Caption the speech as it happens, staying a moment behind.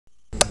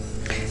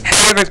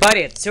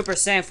Everybody, it's Super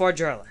Saiyan 4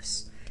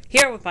 Journalist,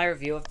 here with my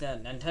review of the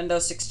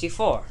Nintendo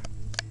 64.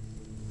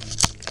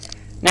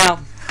 Now,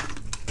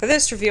 for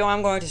this review,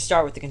 I'm going to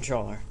start with the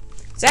controller.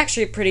 It's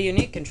actually a pretty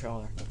unique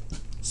controller.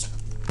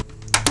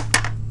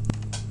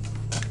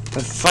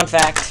 Fun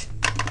fact,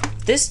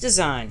 this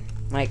design,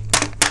 like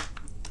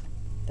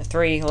the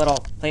three little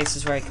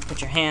places where you can put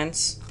your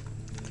hands,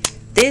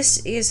 this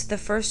is the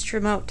first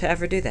remote to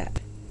ever do that.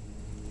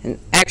 And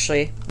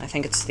actually, I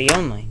think it's the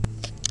only.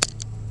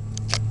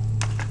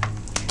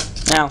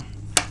 Now,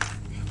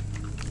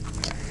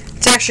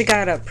 it's actually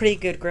got a pretty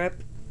good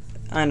grip,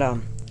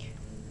 and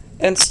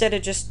instead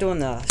of just doing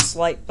the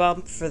slight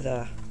bump for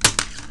the,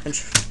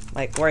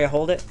 like where you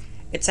hold it,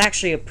 it's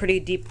actually a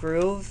pretty deep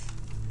groove,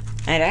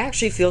 and it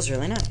actually feels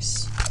really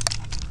nice.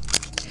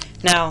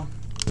 Now,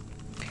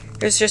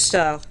 here's just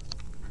a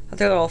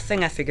other little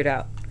thing I figured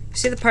out. You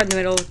see the part in the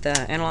middle with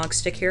the analog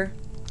stick here?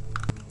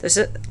 Does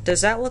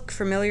that look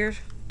familiar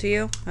to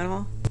you at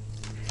all?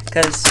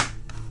 Because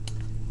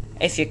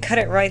if you cut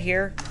it right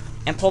here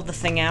and pull the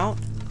thing out,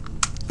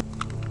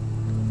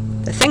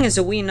 the thing is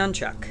a Wii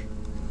nunchuck.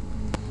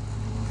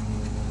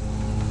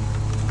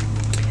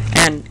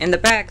 And in the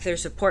back,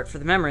 there's support for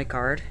the memory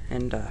card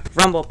and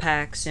rumble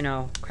packs, you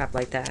know, crap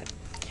like that.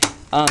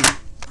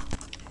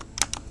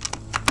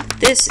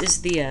 This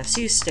is the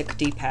C-stick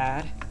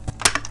D-pad,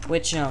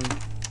 which in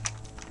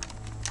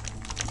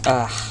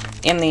the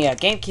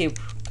GameCube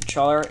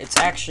controller, it's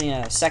actually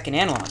a second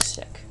analog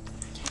stick.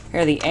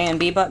 Here are the A and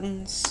B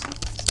buttons.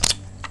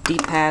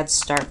 D-pad,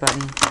 start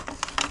button,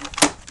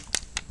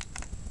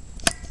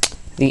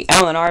 the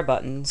L and R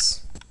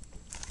buttons,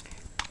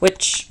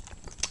 which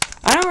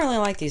I don't really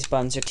like these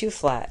buttons, they're too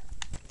flat.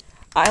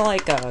 I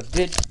like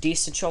good,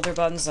 decent shoulder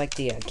buttons like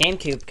the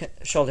GameCube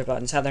shoulder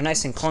buttons, how they're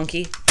nice and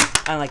clunky.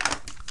 I like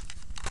them.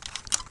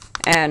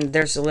 And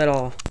there's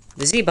the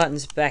Z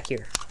buttons back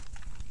here.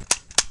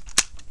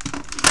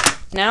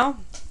 Now,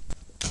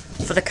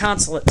 for the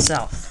console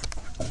itself.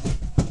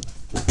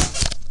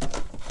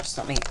 Just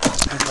let me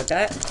unplug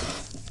that.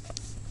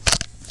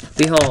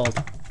 Behold,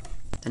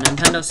 the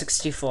Nintendo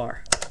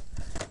 64.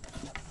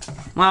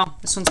 Well,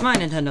 this one's my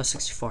Nintendo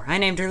 64. I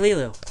named her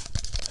Lilu.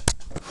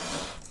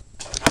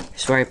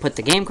 This is where I put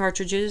the game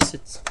cartridges.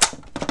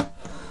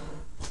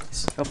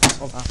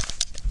 Hold on.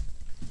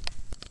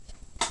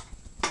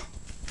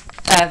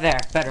 There,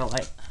 better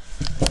light.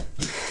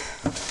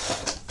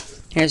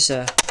 Here's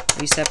a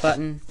reset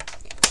button,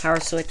 power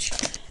switch.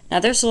 Now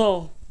there's a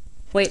little,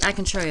 wait, I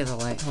can show you the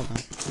light, hold on.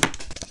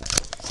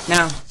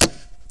 Now,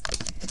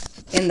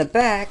 in the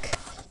back,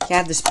 you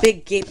have this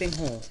big gaping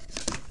hole.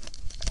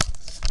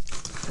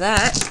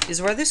 That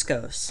is where this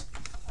goes.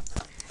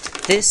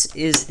 This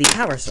is the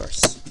power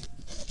source.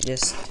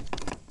 Just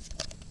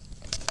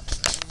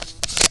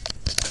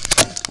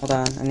hold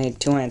on, I need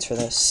 2 hands for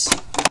this.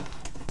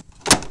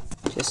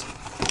 Just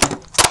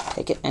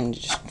take it and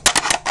just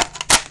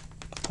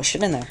push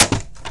it in there.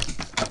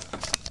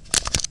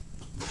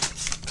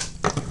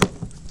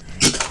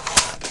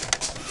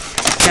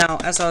 Now,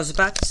 as I was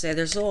about to say,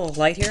 there's a little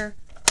light here,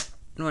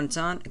 and when it's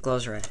on, it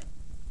glows red.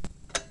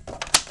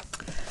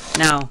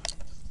 Now,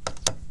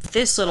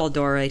 this little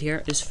door right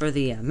here is for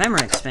the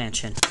memory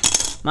expansion.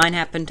 Mine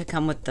happened to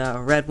come with the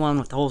red one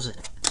with holes in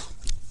it.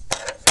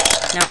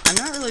 Now, I'm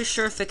not really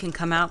sure if it can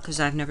come out because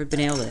I've never been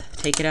able to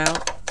take it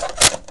out.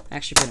 I've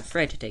actually been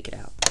afraid to take it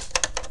out.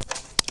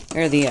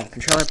 Here are the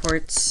controller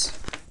ports,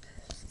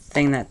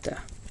 thing that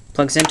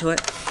plugs into it.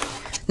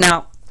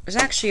 Now, there's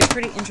actually a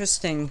pretty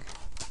interesting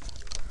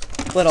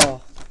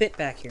little bit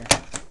back here.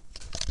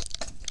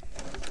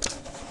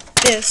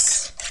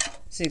 This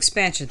is the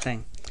expansion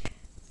thing,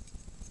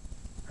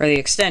 or the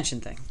extension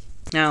thing.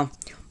 Now,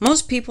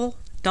 most people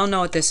don't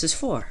know what this is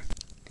for.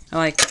 They're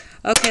like,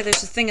 okay,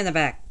 there's a thing in the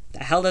back. The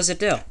hell does it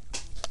do?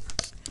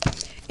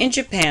 In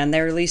Japan,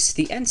 they released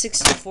the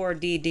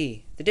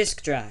N64DD, the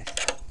disk drive,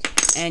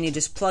 and you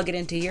just plug it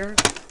into here.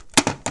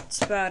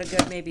 It's about a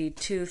good maybe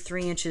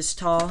 2-3 inches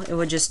tall. It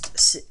would just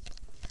sit,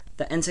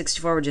 the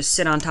N64 would just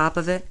sit on top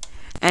of it,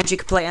 and you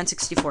could play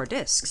N64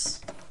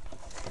 discs.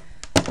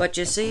 But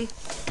you see,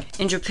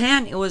 in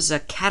Japan, it was a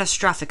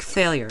catastrophic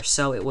failure,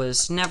 so it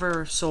was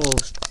never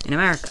sold in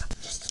America.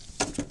 Just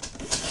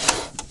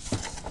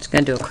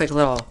gonna do a quick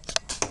little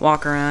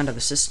walk around of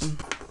the system.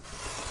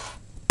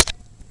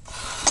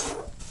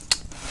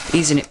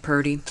 Easing it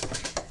purty.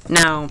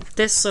 Now,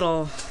 this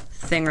little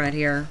thing right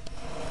here,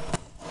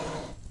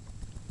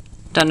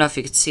 don't know if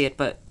you can see it,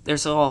 but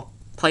there's a little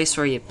place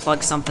where you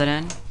plug something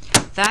in.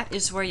 That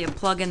is where you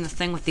plug in the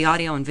thing with the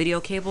audio and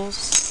video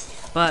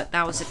cables, but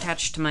that was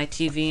attached to my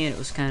TV and it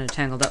was kind of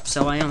tangled up,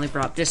 so I only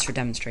brought this for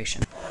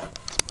demonstration.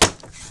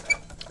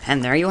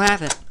 And there you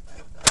have it.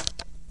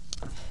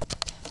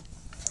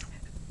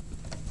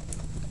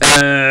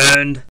 And